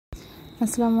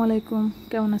আসসালামু আলাইকুম,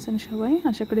 কেমন আছেন সবাই?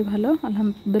 আশা করি ভালো।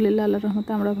 আলহামদুলিল্লাহ, আল্লাহর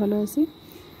রহমতে আমরা ভালো আছি।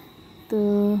 তো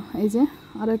এই যে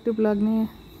আরও একটি ব্লগ নিয়ে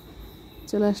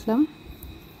চলে আসলাম।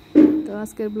 তো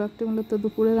আজকের ব্লগটি মূলত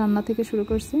দুপুরে রান্না থেকে শুরু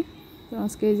করছি। তো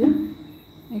আজকে এই যে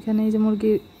এখানে এই যে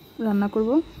মুরগি রান্না করব,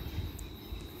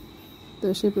 তো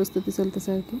সেই প্রস্তুতি চলতেছে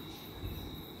আর কি।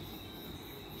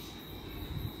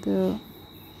 তো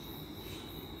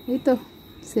এই তো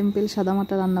সিম্পল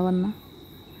সাদামাটা রান্নাবান্না,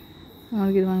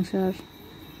 মুরগির মাংস আর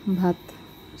ভাত,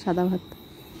 সাদা ভাত।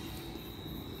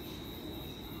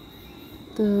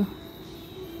 তো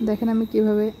দেখেন আমি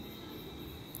কিভাবে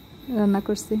রান্না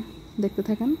করছি, দেখতে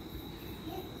থাকেন,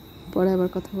 পরে আবার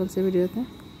কথা বলছি ভিডিওতে।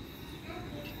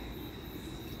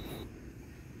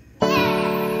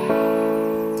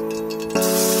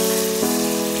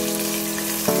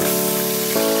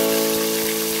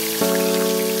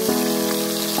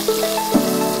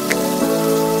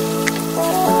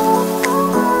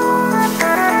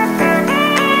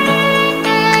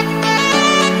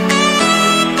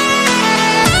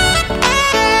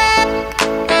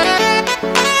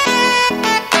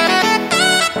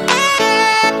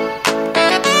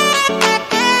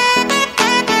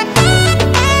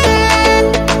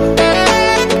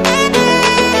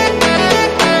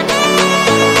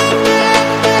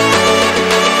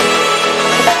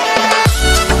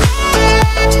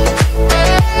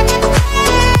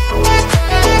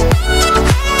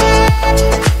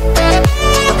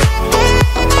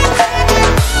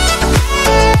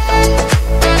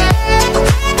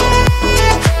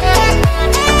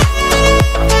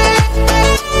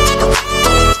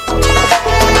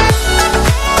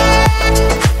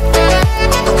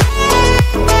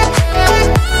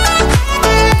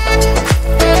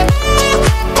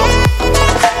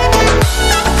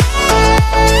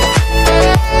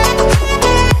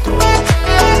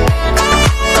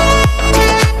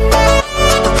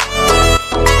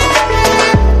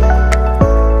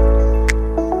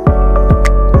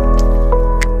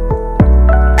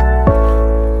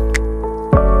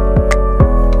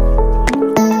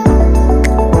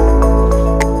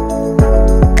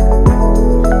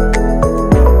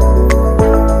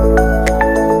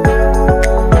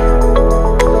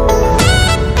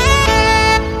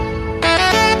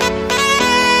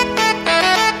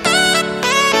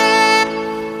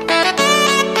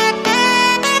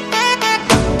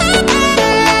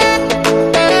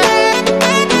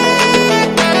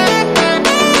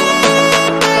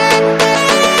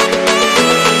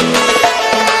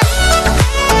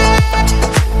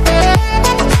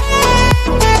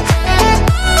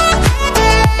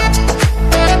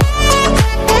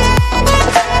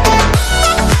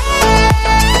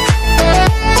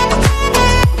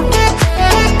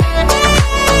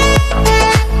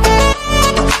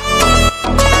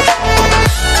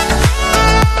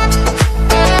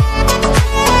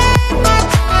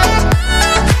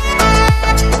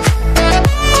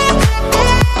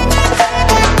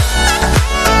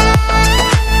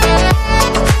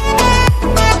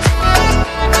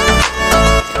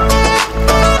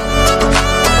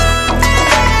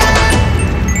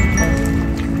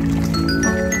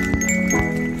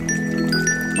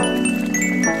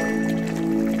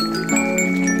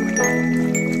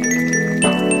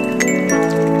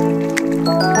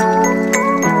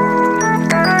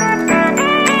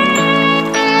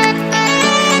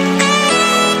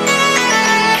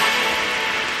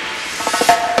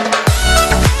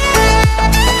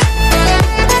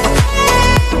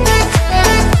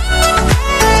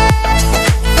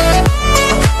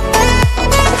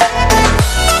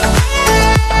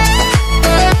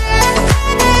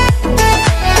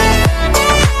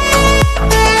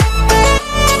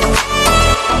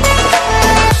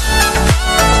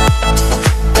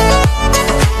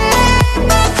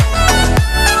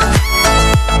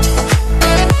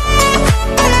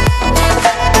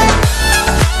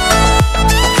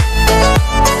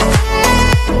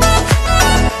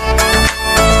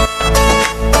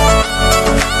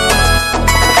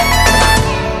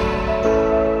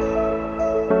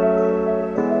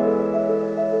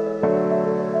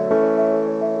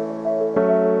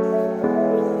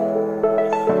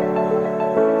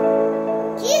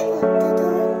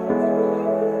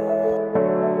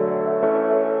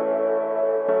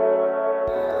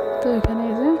 তো এখানে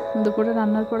এই যে দুপুরে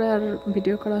রান্নার পরে আর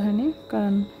ভিডিও করা হয়নি,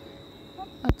 কারণ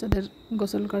বাচ্চাদের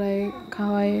গোসল করায়,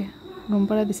 খাওয়ায়, ঘুম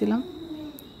পাড়ায় দিছিলাম।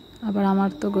 আবার আমার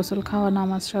তো গোসল, খাওয়া,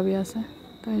 নামাজ সবই আছে,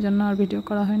 তো এই জন্য আর ভিডিও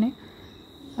করা হয়নি।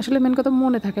 আসলে মেন কথা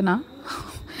মনে থাকে না,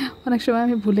 অনেক সময়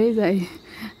আমি ভুলেই যাই,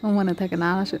 মনে থাকে না।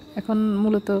 আর এখন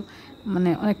মূলত মানে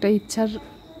অনেকটা ইচ্ছার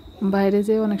বাইরে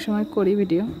যে অনেক সময় করি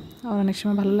ভিডিও, আর অনেক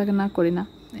সময় ভালো লাগে না, করি না,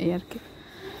 এই আর কি।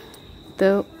 তো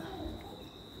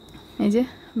এই যে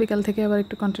বিকাল থেকে আবার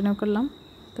একটু কন্টিনিউ করলাম।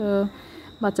 তো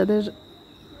বাচ্চাদের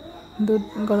দুধ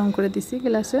গরম করে দিছি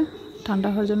গ্লাসে, ঠান্ডা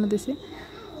হওয়ার জন্য দিছি।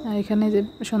 আর এখানে যে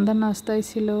সন্ধ্যার নাস্তায়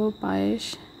ছিল পায়েস,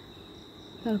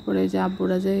 তারপরে যে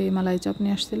আব্বুরা যে মালাই চপ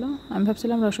নিয়ে আসছিলো, আমি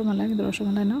ভাবছিলাম রসমালাই, কিন্তু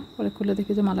রসমালাই না, পরে খুলে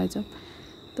দেখি যে মালাই চপ।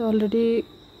 তো অলরেডি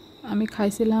আমি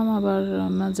খাইছিলাম, আবার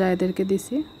আমার জায়েদেরকে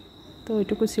দিছি, তো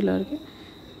ওইটুকু ছিল আর কি।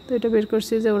 তো এটা বের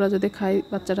করছি যে ওরা যদি খায়,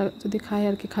 বাচ্চারা যদি খায়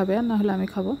আর কি খাবে, আর না হলে আমি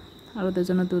খাবো। আর ওদের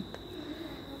জন্য দুধ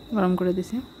গরম করে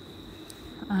দিছি।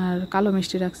 আর কালো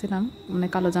মিষ্টি রাখছিলাম, মানে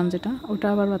কালো জাম যেটা, ওটা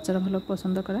আবার বাচ্চারা ভালো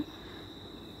পছন্দ করে।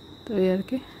 তো এই আর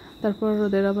কি। তারপর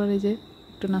ওদের আবার এই যে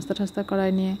একটু নাস্তা টাস্তা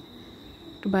করায় নিয়ে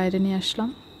একটু বাইরে নিয়ে আসলাম,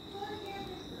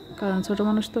 কারণ ছোটো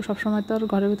মানুষ তো সবসময় তো আর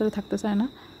ঘরের ভিতরে থাকতে চায় না।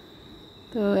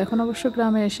 তো এখন অবশ্য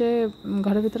গ্রামে এসে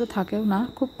ঘরের ভিতরে থাকেও না,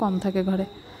 খুব কম থাকে ঘরে,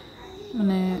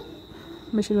 মানে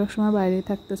বেশিরভাগ সময় বাইরেই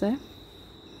থাকতে চায়।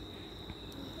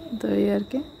 তো এই আর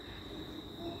কি।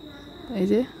 এই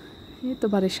যে এই তো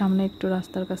বাড়ির সামনে একটু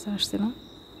রাস্তার কাছে আসছিলাম,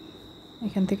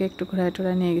 এখান থেকে একটু ঘোরায়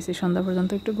টোরায় নিয়ে গেছি, সন্ধ্যা পর্যন্ত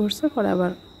একটু ঘুরছে, পরে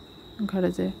আবার ঘরে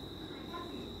যে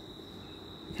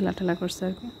খেলা টেলা করছে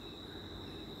আর কি।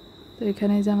 তো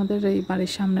এখানে যে আমাদের এই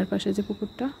বাড়ির সামনের পাশে যে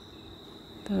পুকুরটা,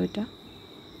 তো ওইটা,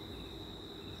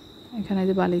 এখানে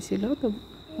যে বালি ছিল, তো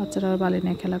বাচ্চারা বালি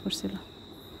নিয়ে খেলা করছিল।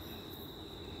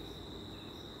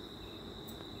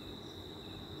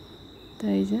 তো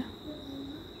এই যে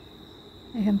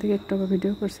এখান থেকে একটু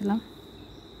ভিডিও করছিলাম।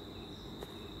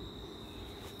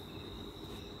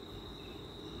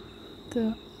 তো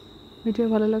ভিডিও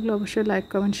ভালো লাগলে অবশ্যই লাইক,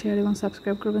 কমেন্ট, শেয়ার এবং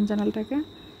সাবস্ক্রাইব করবেন চ্যানেলটাকে,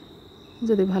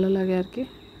 যদি ভালো লাগে আর কি।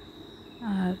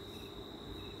 আর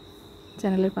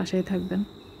চ্যানেলের পাশেই থাকবেন।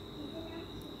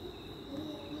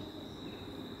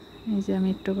 এই যে আমি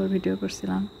একটু করে ভিডিও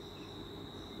করছিলাম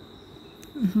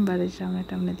বাড়ির সামনে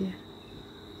টামনে দিয়ে।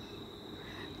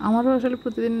 আমারও আসলে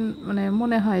প্রতিদিন মানে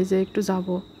মনে হয় যে একটু যাব,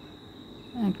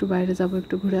 একটু বাইরে যাব,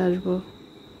 একটু ঘুরে আসব।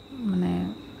 মানে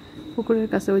পুকুরের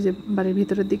কাছে, ওই যে বাড়ির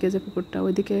ভিতরের দিকে যে পুকুরটা,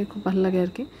 ওইদিকে খুব ভালো লাগে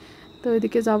আর কি। তো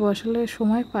ওইদিকে যাব, আসলে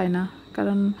সময় পাই না,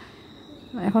 কারণ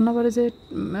এখন আবার যে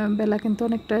বেলা কিন্তু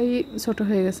অনেকটাই ছোট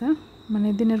হয়ে গেছে, মানে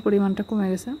দিনের পরিমাণটা কমে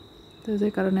গেছে। তো যে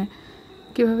কারণে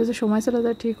কীভাবে যে সময় চলে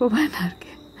যায় ঠিকও পায় না আর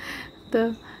কি। তো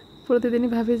প্রতিদিনই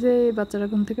ভাবি যে বাচ্চারা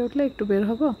ঘুম থেকে উঠলে একটু বের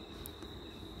হব।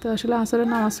 তো আসলে আসরের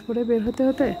নামাজ পড়ে বের হতে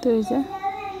হতে, তো এই যে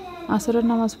আসরের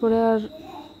নামাজ পড়ে আর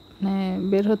মানে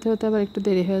বের হতে হতে আবার একটু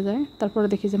দেরি হয়ে যায়। তারপরে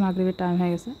দেখি যে মাগরিবের টাইম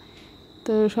হয়ে গেছে।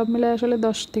 তো সব মিলে আসলে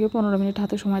 10 থেকে 15 মিনিট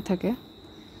হাতে সময় থাকে।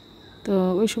 তো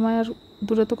ওই সময় আর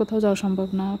দূরে তো কোথাও যাওয়া সম্ভব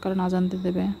না, কারণ আজান দিয়ে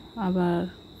দেবে, আবার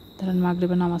ধরেন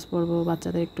মাগরিবের নামাজ পড়বো,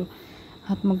 বাচ্চাদের একটু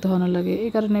হাত মুখ ধোয়ানো লাগে,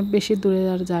 এই কারণে বেশি দূরে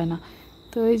আর যায় না।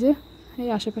 তো এই যে এই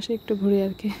আশেপাশে একটু ঘুরি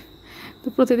আর কি। তো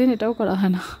প্রতিদিন এটাও করা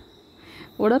হয় না।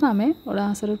 ওরা নামে, ওরা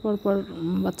আসরের পর পর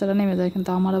বাচ্চারা নেমে যায়, কিন্তু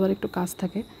আমার আবার একটু কাজ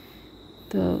থাকে,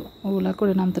 তো ওগুলা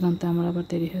করে নামতে নামতে আমার আবার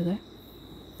দেরি হয়ে যায়।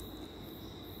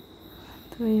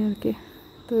 তো এই আর কি।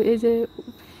 তো এই যে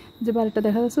যে বাড়িটা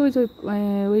দেখা যাচ্ছে, ওই যে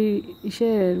ওই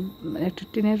ইসের একটা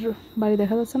টিনের বাড়ি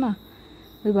দেখা যাচ্ছে না,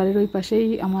 ওই বাড়ির ওই পাশেই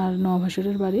আমার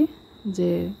নবাবহাসুরের বাড়ি, যে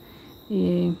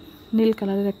নীল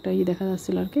কালারের একটা দেখা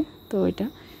যাচ্ছিল আর কি। তো ওইটা,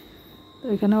 তো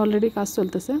এখানে অলরেডি কাজ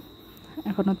চলতেছে,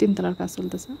 এখনও 3 তলার কাজ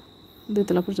চলতেছে, 2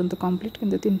 তলা পর্যন্ত কমপ্লিট,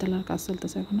 কিন্তু 3 তলার কাজ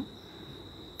চলতেছে এখনও।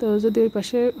 তো যদি ওই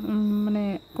পাশে মানে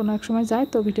কোনো এক সময় যাই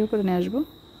তো ভিডিও করে নিয়ে আসবো।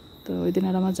 তো ওই দিন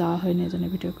আর আমার যাওয়া হয়নি, এই জন্য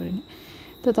ভিডিও করিনি।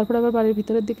 তো তারপরে আবার বাড়ির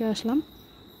ভিতরের দিকে আসলাম,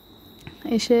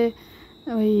 এসে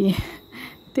ওই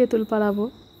তেঁতুল পাড়াবো,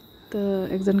 তো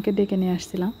একজনকে ডেকে নিয়ে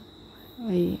আসছিলাম,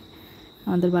 ওই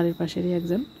আমাদের বাড়ির পাশেরই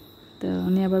একজন। তো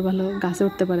উনি আবার ভালো গাছে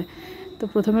উঠতে পারে। তো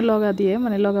প্রথমে লগা দিয়ে,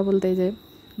 মানে লগা বলতে যে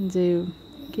যে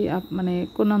কি মানে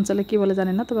কোন অঞ্চলে কি বলে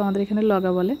জানি না, তবে আমাদের এখানে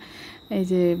লগা বলে, এই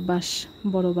যে বাঁশ,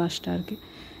 বড় বাঁশটা আর কি।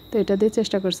 তো এটা দিয়ে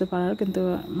চেষ্টা করছে পারার, কিন্তু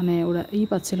মানে ওরা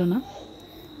পাচ্ছিল না,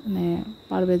 মানে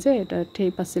পারবে যে এটা ঠিক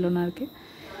পাচ্ছিল না আর কি।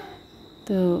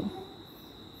 তো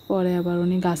পরে আবার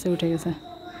উনি গাছে উঠে গেছে,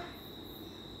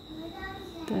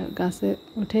 তো গাছে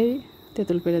উঠেই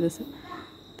তেঁতুল পেড়ে দিয়েছে।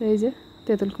 তো এই যে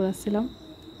তেঁতুল কুড়াচ্ছিলাম,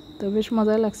 তো বেশ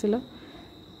মজাই লাগছিল,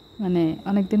 মানে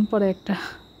অনেক দিন পরে একটা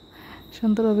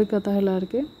সুন্দর অভিজ্ঞতা হলো আর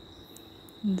কি,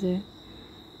 যে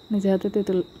নিজে হাতে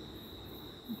তেঁতুল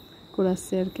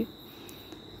কুড়াচ্ছি আর কি।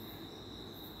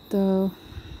 তো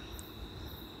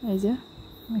এই যে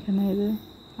এখানে এই যে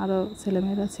আরও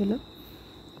ছেলেমেয়েরা ছিল,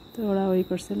 তো ওরা ওই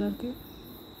করছিল আর কি,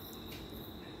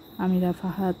 আমিরা,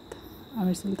 ফাহাদ,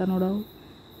 আমির সুলতান, ওরাও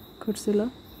করছিল।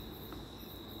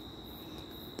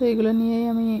 তো এগুলো নিয়েই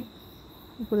আমি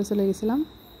উপরে চলে গেছিলাম।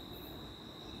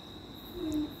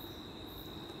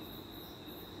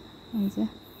 এই যে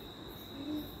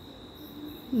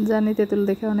জানি তেঁতুল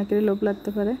দেখে অনেকেরই লোভ লাগতে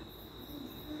পারে,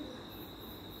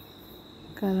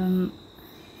 কারণ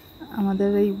আমাদের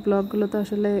এই ব্লগগুলো তো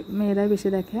আসলে মেয়েরাই বেশি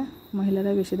দেখে,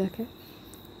 মহিলারাই বেশি দেখে,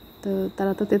 তো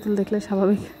তারা তো তেঁতুল দেখলে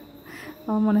স্বাভাবিক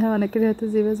আমার মনে হয় অনেকেরই হয়তো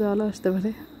জিভে জলও আসতে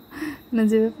পারে, মানে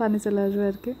জিভে পানি চলে আসবে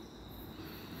আর কি।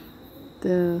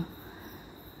 তো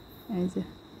এই যে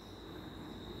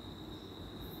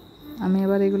আমি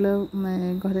এবার এগুলো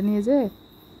ঘরে নিয়ে যেয়ে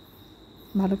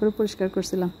ভালো করে পরিষ্কার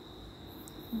করছিলাম,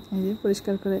 এই যে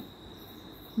পরিষ্কার করে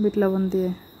বিট লবণ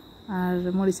দিয়ে আর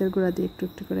মরিচের গুঁড়া দিয়ে একটু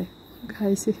একটু করে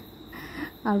খাইছি,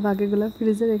 আর বাকিগুলো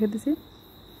ফ্রিজে রেখে দিছি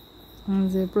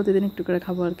যে প্রতিদিন একটু করে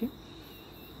খাবো আর কি।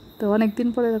 তো অনেক দিন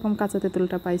পরে এরকম কাঁচা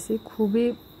তেঁতুলটা পাইছি, খুবই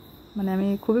মানে আমি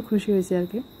খুবই খুশি হয়েছি আর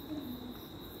কি,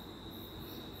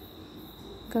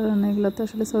 কারণ এগুলো তো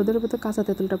আসলে সৌদি আরবে তো কাঁচা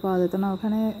তেঁতুলটা পাওয়া যেত না,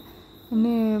 ওখানে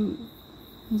এমনি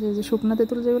যে শুকনা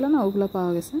তেঁতুল যেগুলো না ওগুলো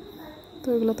পাওয়া গেছে, তো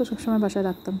এগুলো তো সবসময় বাসায়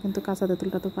রাখতাম, কিন্তু কাঁচা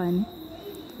তেঁতুলটা তো পাইনি।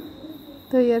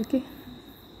 তো এই আর কি।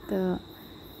 তো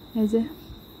এই যে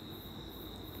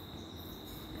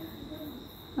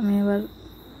আমি এবার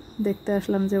দেখতে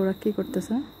আসলাম যে ওরা কী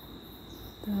করতেছে।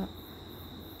 তো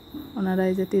ওনারা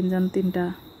এই যে তিনজন তিনটা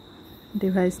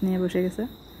ডিভাইস নিয়ে বসে গেছে।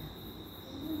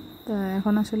 তো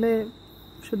এখন আসলে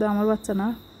শুধু আমার বাচ্চা না,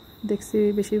 দেখছি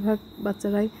বেশিরভাগ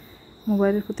বাচ্চারাই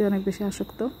মোবাইলের প্রতি অনেক বেশি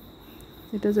আসক্ত,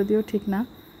 এটা যদিও ঠিক না।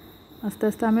 আস্তে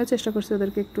আস্তে আমিও চেষ্টা করছি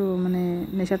ওদেরকে একটু মানে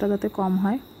নেশাটা যাতে কম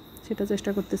হয় সেটা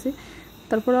চেষ্টা করতেছি।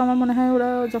 তারপরে আমার মনে হয় ওরা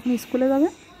যখন স্কুলে যাবে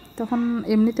তখন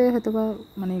এমনিতেই হয়তো বা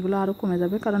মানে এগুলো আরও কমে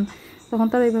যাবে, কারণ তখন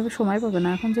তারা এইভাবে সময় পাবে না।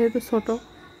 এখন যেহেতু ছোটো,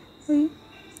 ওই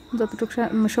যতটুকু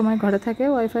সময় ঘরে থাকে,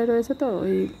 ওয়াইফাই রয়েছে, তো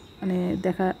ওই মানে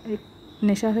দেখা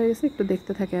নেশা হয়ে গেছে, একটু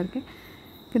দেখতে থাকে আর কি।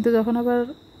 কিন্তু যখন আবার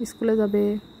স্কুলে যাবে,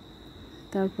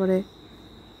 তারপরে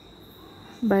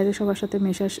বাইরে সবার সাথে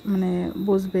মেশা মানে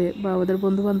বসবে বা ওদের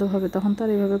বন্ধুবান্ধব হবে, তখন তো আর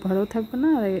এইভাবে ঘরেও থাকবে না,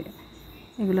 আর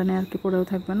এগুলো নিয়ে আর কি পড়েও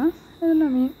থাকবে না। এই জন্য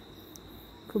আমি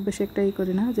খুব বেশি একটা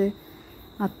করি না, যে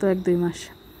আর তো 1-2 মাস,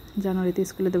 জানুয়ারিতে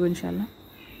স্কুলে দেবো ইনশাআল্লাহ।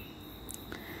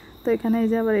 তো এখানে এই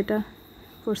যে আবার এটা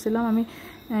করছিলাম আমি,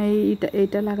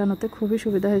 এইটা লাগানোতে খুবই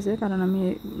সুবিধা হয়েছে, কারণ আমি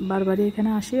বারবারই এখানে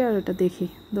আসি আর এটা দেখি,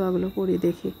 দোয়াগুলো পড়ি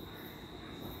দেখি।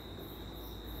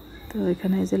 তো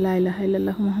এখানে এই যে লা ইলাহা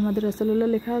ইল্লাল্লাহু মুহাম্মাদুর রাসূলুল্লাহ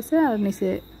লেখা আছে, আর নিচে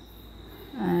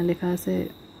লেখা আছে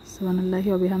সুবহানাল্লাহি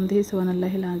ওয়া বিহামদিহি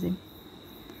সুবহানাল্লাহিল আযীম।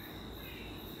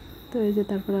 তো এই যে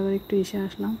তারপর আবার একটু এসে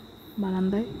আসলাম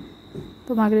বারান্দায়।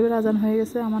 তো মাগরিবের আজান হয়ে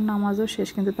গেছে, আমার নামাজও শেষ,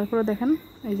 কিন্তু তারপরে দেখেন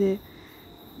এই যে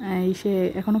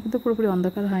এখনও কিন্তু পুরোপুরি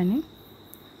অন্ধকার হয়নি।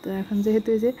 তো এখন যেহেতু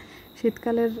এই যে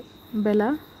শীতকালের বেলা,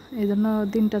 এই জন্য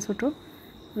দিনটা ছোট,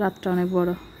 রাতটা অনেক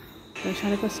বড়। তো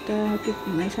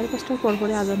 5:30টার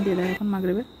পরপরে আজান দিয়ে দেয় এখন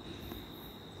মাগরিবে।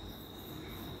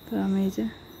 তো আমি এই যে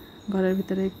ঘরের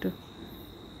ভিতরে একটু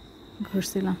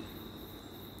ঘুরছিলাম।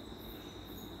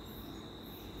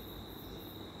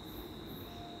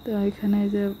 তো এখানে এই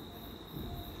যে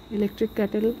ইলেকট্রিক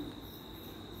ক্যাটেল,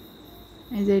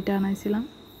 এই যে এটা আনাইছিলাম,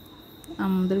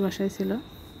 আমাদের বাসায় ছিল।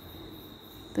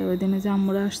 তো ওই দিনে যে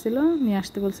আম্মুরা আসছিল, নিয়ে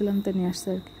আসতে বলছিলাম, তো নিয়ে আসছে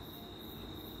আর কি।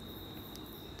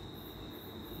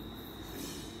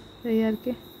 এই আর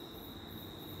কি,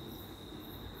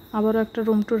 আবারও একটা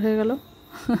রুম ট্যুর হয়ে গেল।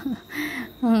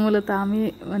 মূলত আমি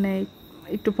মানে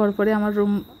একটু পরপরে আমার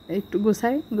রুম একটু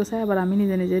গোছাই, আবার আমি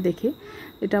নিজে নিজে দেখি।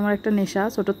 এটা আমার একটা নেশা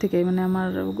ছোটোর থেকেই, মানে আমার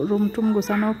রুম টুম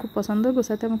গোছানো খুব পছন্দ,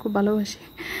 গোছাতে আমি খুব ভালোবাসি।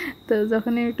 তো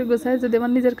যখনই একটু গোছাই, যদি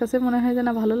আমার নিজের কাছে মনে হয় যে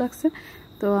না ভালো লাগছে,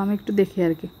 তো আমি একটু দেখি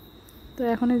আর কি। তো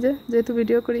এখন এই যে যেহেতু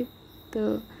ভিডিও করি, তো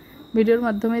ভিডিওর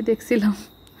মাধ্যমেই দেখছিলাম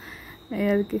এই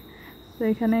আর কি। তো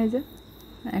এখানে এই যে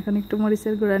এখন একটু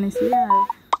মরিচের গুঁড়া নিছি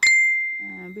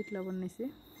আর বিট লবণ নিছি,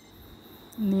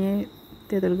 নিয়ে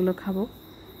তেঁতুলগুলো খাবো।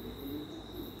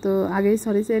 তো আগেই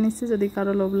সরি চেয়ে নিচ্ছি যদি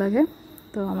কারো লোভ লাগে,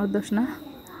 তো আমার দোষ না।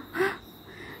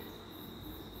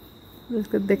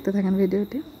 দেখতে থাকেন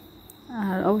ভিডিওটি,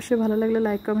 আর অবশ্যই ভালো লাগলে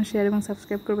লাইক, কমেন্ট, শেয়ার এবং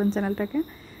সাবস্ক্রাইব করবেন চ্যানেলটাকে,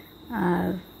 আর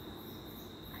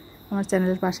আমার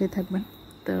চ্যানেলের পাশেই থাকবেন।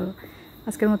 তো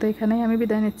আজকের মতো এখানেই আমি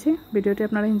বিদায় নিচ্ছি, ভিডিওটি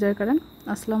আপনারা এনজয় করেন।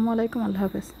 আসসালামু আলাইকুম, আল্লাহ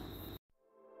হাফেজ।